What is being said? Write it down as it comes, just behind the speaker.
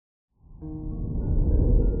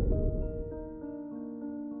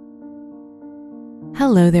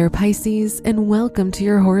Hello there, Pisces, and welcome to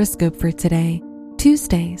your horoscope for today,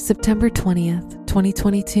 Tuesday, September 20th,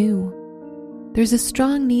 2022. There's a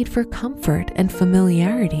strong need for comfort and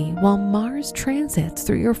familiarity while Mars transits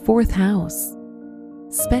through your fourth house.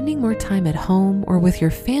 Spending more time at home or with your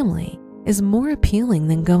family is more appealing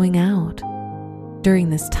than going out. During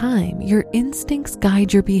this time, your instincts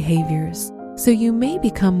guide your behaviors, so you may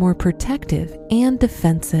become more protective and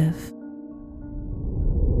defensive.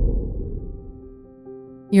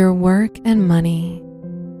 Your work and money.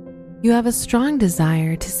 You have a strong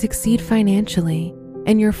desire to succeed financially,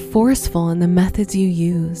 and you're forceful in the methods you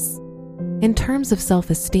use. In terms of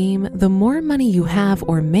self-esteem, the more money you have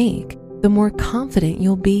or make, the more confident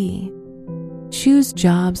you'll be. Choose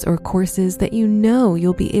jobs or courses that you know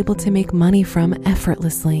you'll be able to make money from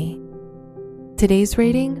effortlessly. Today's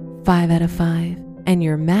rating, 5 out of 5, and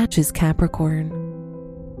your match is Capricorn.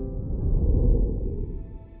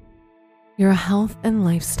 Your health and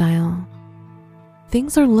lifestyle.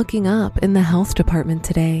 Things are looking up in the health department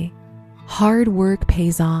today. Hard work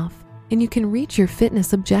pays off, and you can reach your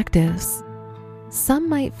fitness objectives. Some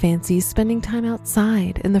might fancy spending time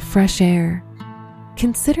outside in the fresh air.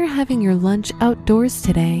 Consider having your lunch outdoors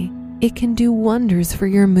today. It can do wonders for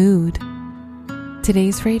your mood.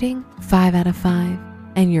 Today's rating, 5 out of 5,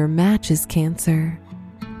 and your match is Cancer.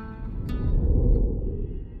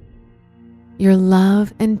 Your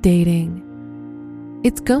love and dating.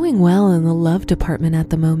 It's going well in the love department at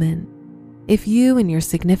the moment. If you and your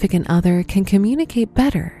significant other can communicate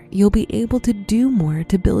better, you'll be able to do more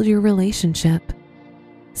to build your relationship.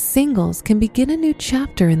 Singles can begin a new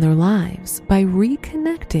chapter in their lives by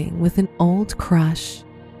reconnecting with an old crush.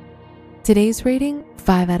 Today's rating,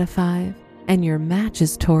 5 out of 5, and your match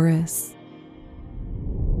is Taurus.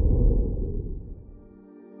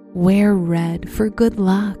 Wear red for good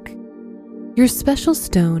luck. Your special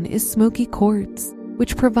stone is smoky quartz,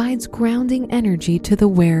 which provides grounding energy to the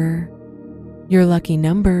wearer. Your lucky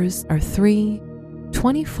numbers are 3,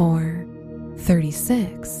 24,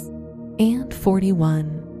 36, and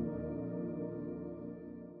 41.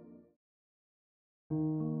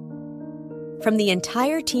 From the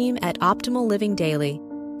entire team at Optimal Living Daily,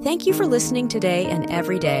 thank you for listening today and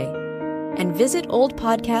every day. And visit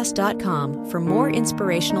oldpodcast.com for more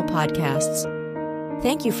inspirational podcasts.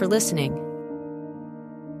 Thank you for listening.